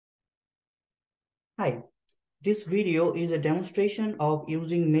Hi, this video is a demonstration of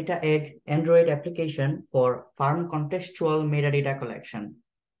using MetaEgg Android application for farm contextual metadata collection.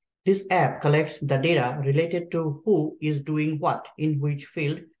 This app collects the data related to who is doing what in which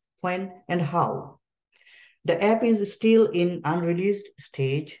field, when, and how. The app is still in unreleased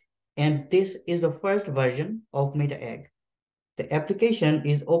stage, and this is the first version of MetaEgg. The application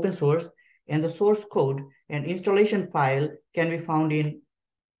is open source, and the source code and installation file can be found in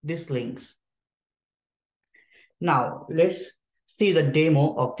these links. Now, let's see the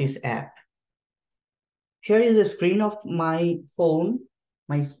demo of this app. Here is a screen of my phone,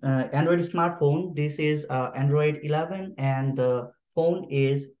 my Android smartphone. This is Android 11 and the phone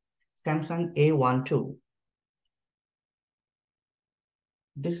is Samsung A12.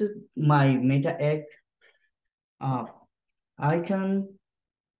 This is my MetaEgg icon.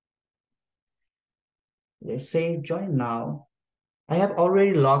 Let's say join now. I have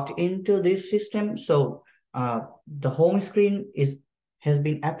already logged into this system, so the home screen has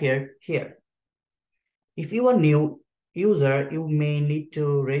been appeared here. If you are new user, you may need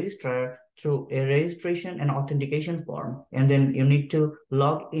to register through a registration and authentication form, and then you need to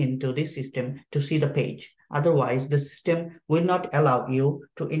log into this system to see the page. Otherwise, the system will not allow you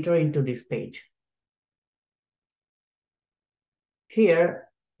to enter into this page. Here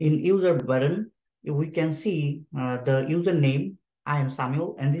in user button, we can see the username. I am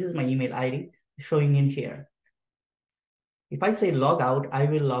Samuel, and this is my email ID showing in here. If I say log out, I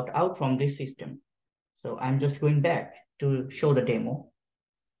will log out from this system. So I'm just going back to show the demo.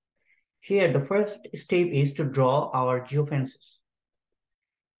 Here, the first step is to draw our geofences.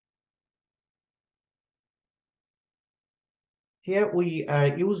 Here we are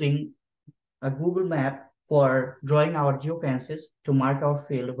using a Google map for drawing our geofences to mark our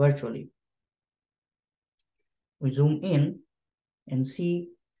field virtually. We zoom in and see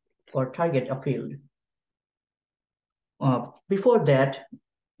or target a field. Before that,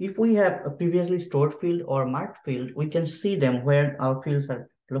 if we have a previously stored field or marked field, we can see them where our fields are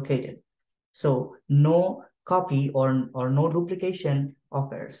located. So no copy or no duplication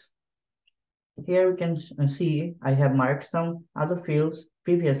occurs. Here we can see I have marked some other fields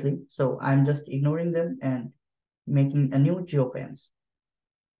previously, so I'm just ignoring them and making a new geofence.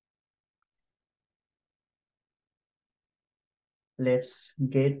 Let's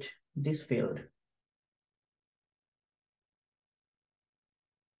get this field.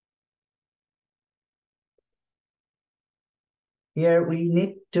 Here we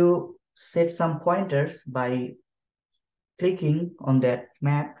need to set some pointers by clicking on that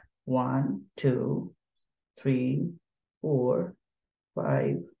map. 1, 2, 3, 4,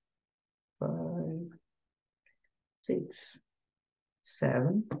 5, 5, 6,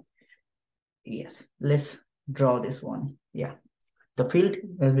 7. Yes, let's draw this one. Yeah, the field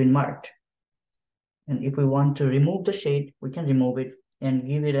has been marked. And if we want to remove the shade, we can remove it and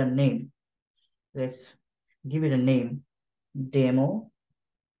give it a name. Let's give it a name, demo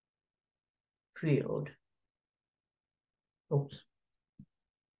field. Oops.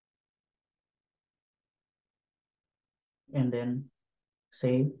 And then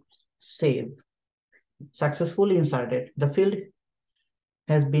say save. Successfully inserted. The field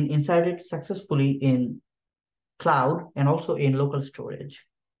has been inserted successfully in cloud and also in local storage.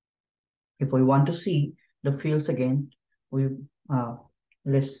 If we want to see the fields again, we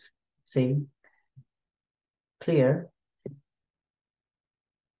let's say clear,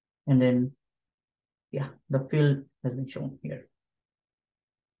 and then yeah, the field has been shown here.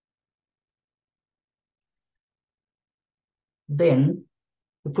 Then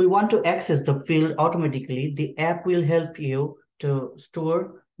if we want to access the field automatically, the app will help you to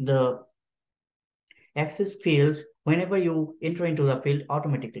store the access fields whenever you enter into the field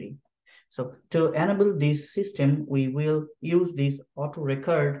automatically. So to enable this system, we will use this auto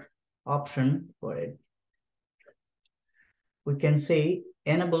record option for it. We can say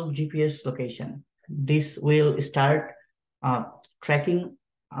enable GPS location. This will start tracking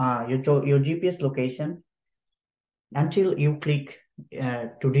your GPS location until you click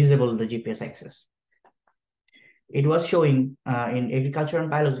to disable the GPS access. It was showing in agriculture and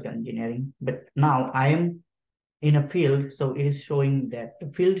biological engineering, but now I am in a field, so it is showing that the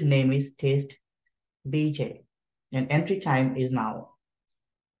field name is test BJ and entry time is now.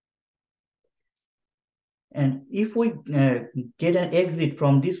 And if we get an exit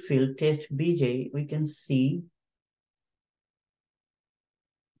from this field test BJ, we can see,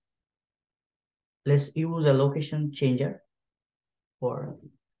 let's use a location changer for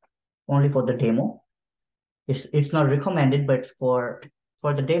only for the demo. It's not recommended, but for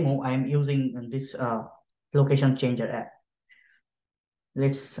the demo, I'm using this location changer app.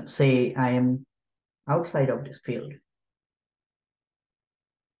 Let's say I am outside of this field.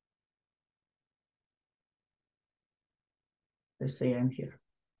 Let's say I'm here.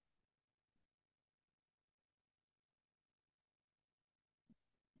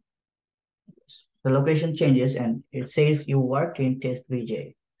 The location changes and it says you work in test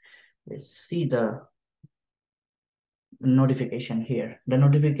BJ. Let's see the notification here. The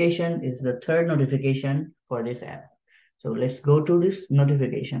notification is the third notification for this app. So let's go to this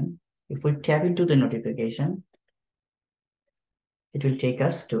notification. If we tap into the notification, it will take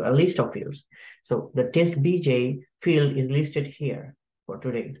us to a list of fields. So the test BJ field is listed here for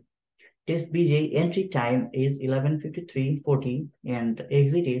today. Test BJ entry time is 11:53:40 and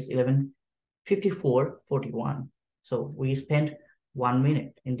exit is 11:54:41. So we spent 1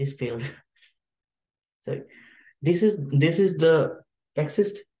 minute in this field. So this is the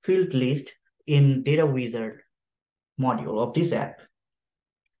accessed field list in Data Wizard module of this app.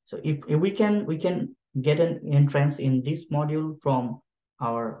 So if we can get an entrance in this module from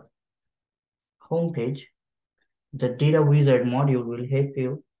our homepage, the Data Wizard module will help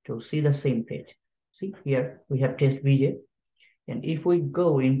you to see the same page. See here we have test BJ, and if we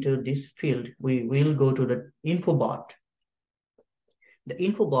go into this field, we will go to the infobot. The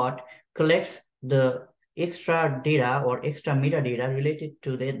infobot collects the extra data or extra metadata related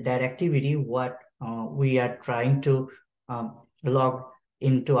to that activity what we are trying to log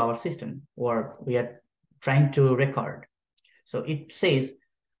into our system or we are trying to record. So it says,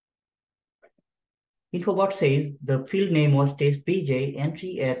 infobot says the field name was test BJ,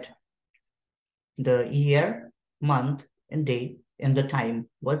 entry at the year, month, and date, and the time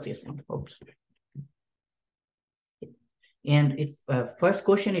was this one. Oops. And it first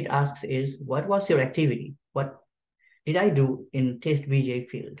question it asks is, what was your activity? What did I do in test BJ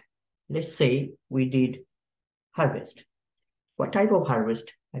field? Let's say we did harvest. What type of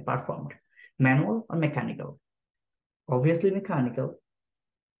harvest I performed? Manual or mechanical? Obviously mechanical.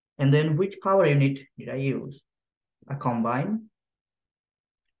 And then which power unit did I use? A combine.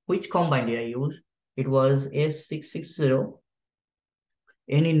 Which combine did I use? It was S660.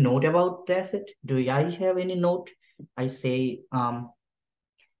 Any note about the asset? Do I have any note? I say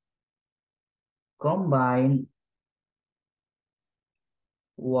combine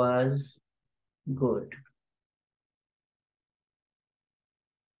was good.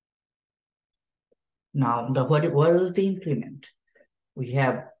 Now, what was the implement? We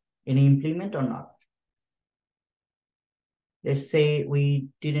have any implement or not? Let's say we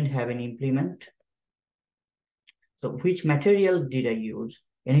didn't have any implement. So which material did I use?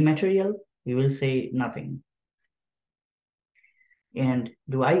 Any material? We will say nothing. And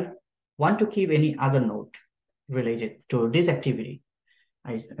do I want to keep any other note related to this activity?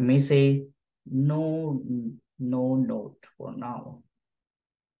 I may say no note for now.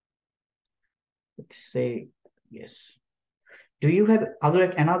 Let's say yes. Do you have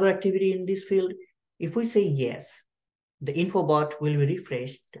another activity in this field? If we say yes, the infobot will be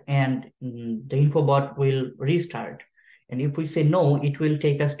refreshed and the infobot will restart. And if we say no, it will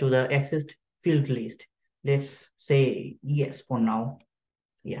take us to the accessed field list. Let's say yes for now.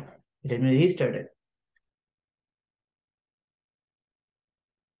 Yeah, it has been restarted.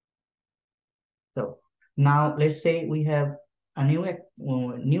 So now let's say we have a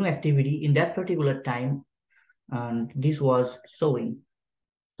new activity in that particular time, and this was sewing.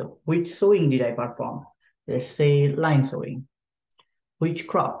 So which sewing did I perform? Let's say line sewing. Which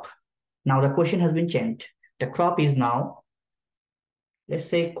crop? Now the question has been changed. The crop is now, let's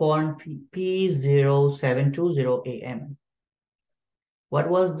say corn P0720 AM. What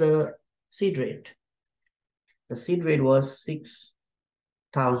was the seed rate? The seed rate was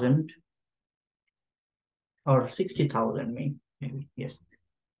 6,000 or 60,000 maybe, yes.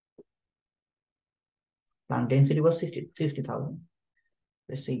 Plant density was 60,000.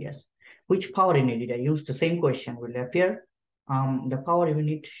 Let's say yes. Which power unit did I use? The same question will appear. The power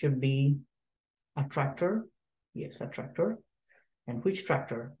unit should be a tractor. Yes, a tractor. And which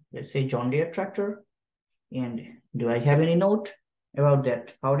tractor? Let's say John Deere tractor. And do I have any note about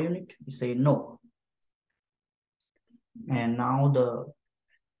that power unit? You say no. And now the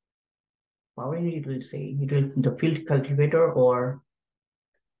power unit will say it will the field cultivator or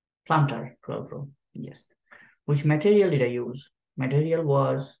planter. Yes. Which material did I use? Material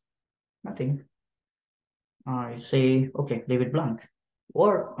was nothing. I say okay, leave it blank.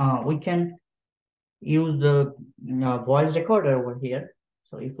 Or we can use the voice recorder over here.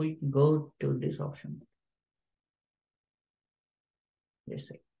 So if we go to this option, let's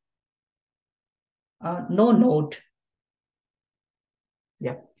say no note.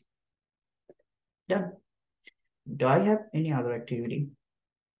 Yeah, done. Do I have any other activity?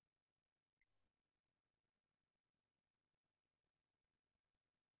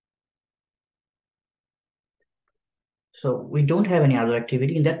 So we don't have any other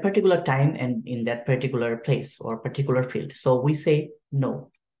activity in that particular time and in that particular place or particular field. So we say no.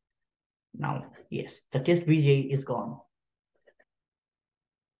 Now, yes, the test BJ is gone.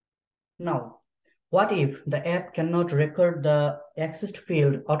 Now, what if the app cannot record the accessed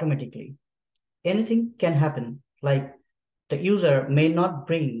field automatically? Anything can happen, like the user may not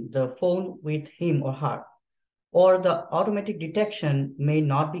bring the phone with him or her, or the automatic detection may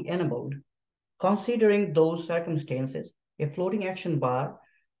not be enabled. Considering those circumstances, a floating action bar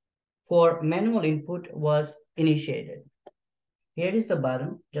for manual input was initiated. Here is the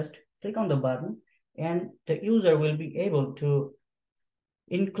button, just click on the button, and the user will be able to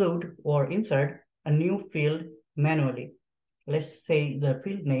include or insert a new field manually. Let's say the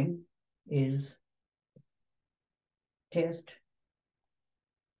field name is test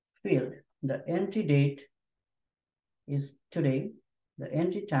field. The entry date is today. The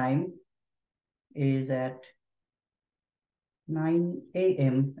entry time is at 9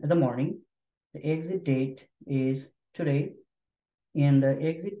 a.m. in the morning. The exit date is today, and the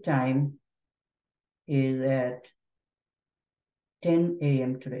exit time is at 10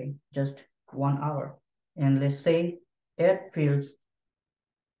 a.m. today, just 1 hour. And let's say add fields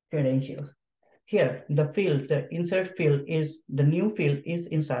credentials. Here, the insert field is, the new field is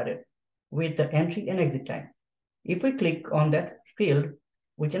inserted with the entry and exit time. If we click on that field,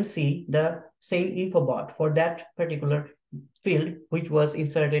 we can see the same info bot for that particular field, which was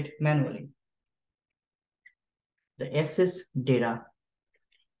inserted manually. The access data.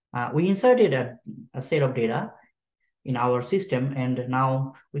 We inserted a set of data in our system, and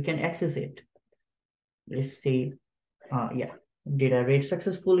now we can access it. Let's say, data read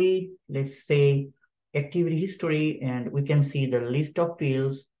successfully. Let's say activity history, and we can see the list of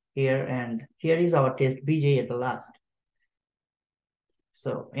fields here, and here is our test BJ at the last.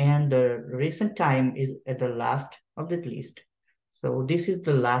 So, and the recent time is at the last of that list. So this is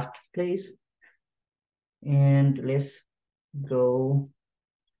the last place, and let's go.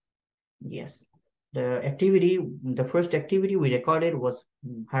 Yes, the first activity we recorded was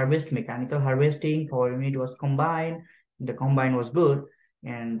harvest, mechanical harvesting. Power unit was combined. The combine was good,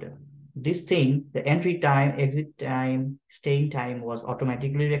 and this thing, the entry time, exit time, staying time was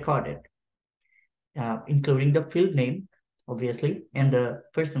automatically recorded, including the field name, obviously, and the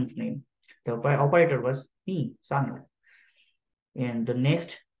person's name. The operator was me, Samuel. And the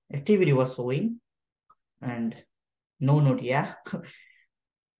next activity was sewing, and no note, yeah.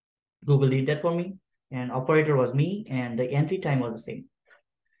 Google did that for me, and operator was me, and the entry time was the same.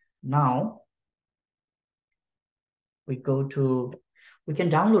 Now we can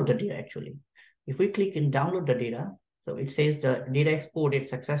download the data actually. If we click in download the data, so it says the data exported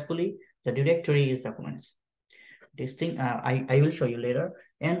successfully, the directory is documents. This thing, I will show you later.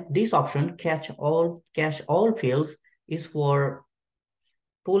 And this option, cache all fields, is for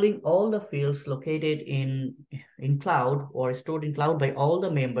pulling all the fields located in cloud or stored in cloud by all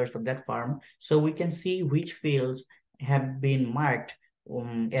the members of that farm, so we can see which fields have been marked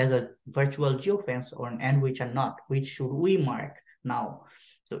as a virtual geofence and which are not, which should we mark now.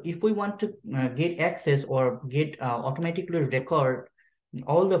 So if we want to get access or get automatically record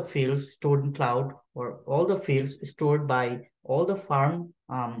all the fields stored in cloud or all the fields stored by all the farm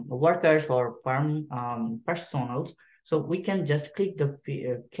workers or farm personals, so we can just click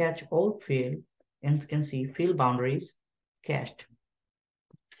the catch all field and can see field boundaries cached.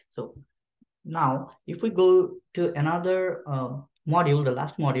 So now if we go to another module, the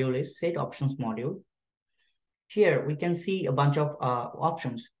last module is set options module. Here we can see a bunch of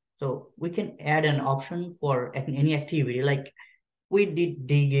options. So we can add an option for any activity, like we did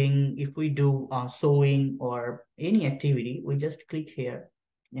digging, if we do sewing or any activity, we just click here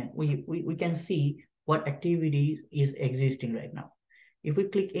and we can see what activity is existing right now. If we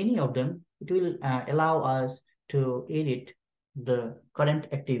click any of them, it will allow us to edit the current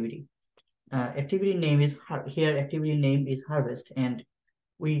activity. Activity name is here, activity name is harvest, and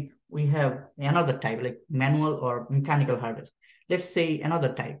we have another type like manual or mechanical harvest. Let's say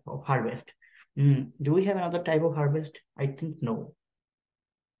another type of harvest. Do we have another type of harvest? I think no.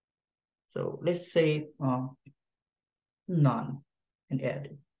 So let's say none and add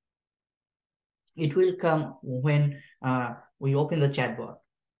it. It will come when we open the chatbot.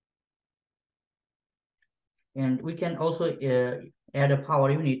 And we can also add a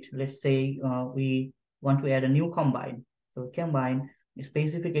power unit. Let's say we want to add a new combine. So combine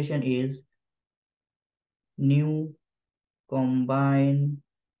specification is new combine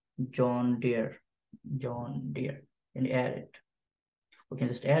John Deere, and add it. We can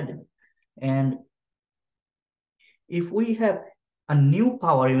just add it. And if we have a new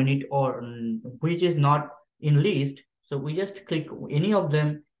power unit or which is not in list, So we just click any of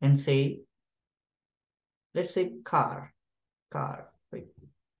them and say, let's say wait,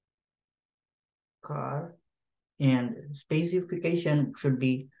 car, and specification should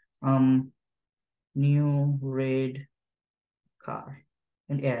be new red car,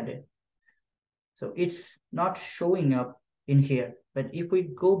 and add it. So it's not showing up in here, but if we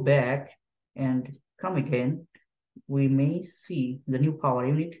go back and come again, we may see the new power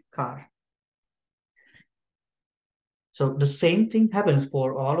unit car. So the same thing happens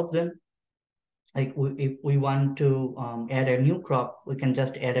for all of them. Like if we want to add a new crop, we can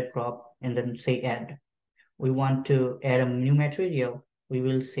just add a crop and then say add. We want to add a new material, we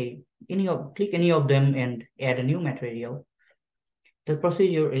will say click any of them and add a new material. The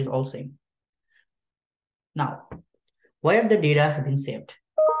procedure is all same. Now, where the data have been saved?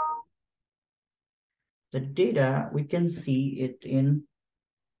 The data, we can see it in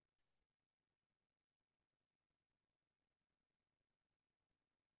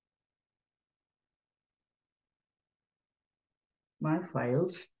my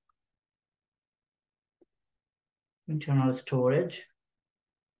files, internal storage.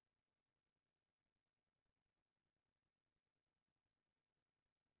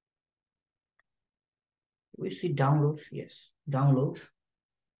 We see downloads, yes, downloads.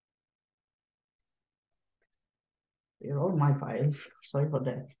 They're all my files. Sorry for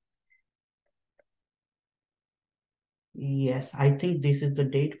that. Yes, I think this is the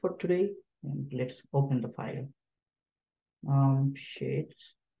date for today. And let's open the file.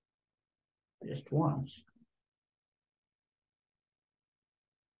 Shades, just once.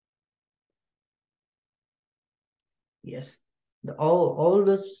 Yes, all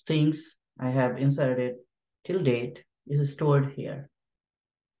the things I have inserted till date is stored here.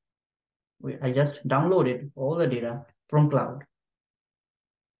 I just downloaded all the data from cloud.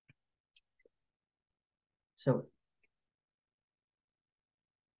 So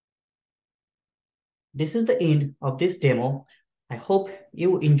this is the end of this demo. I hope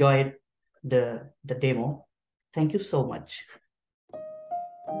you enjoyed the demo. Thank you so much.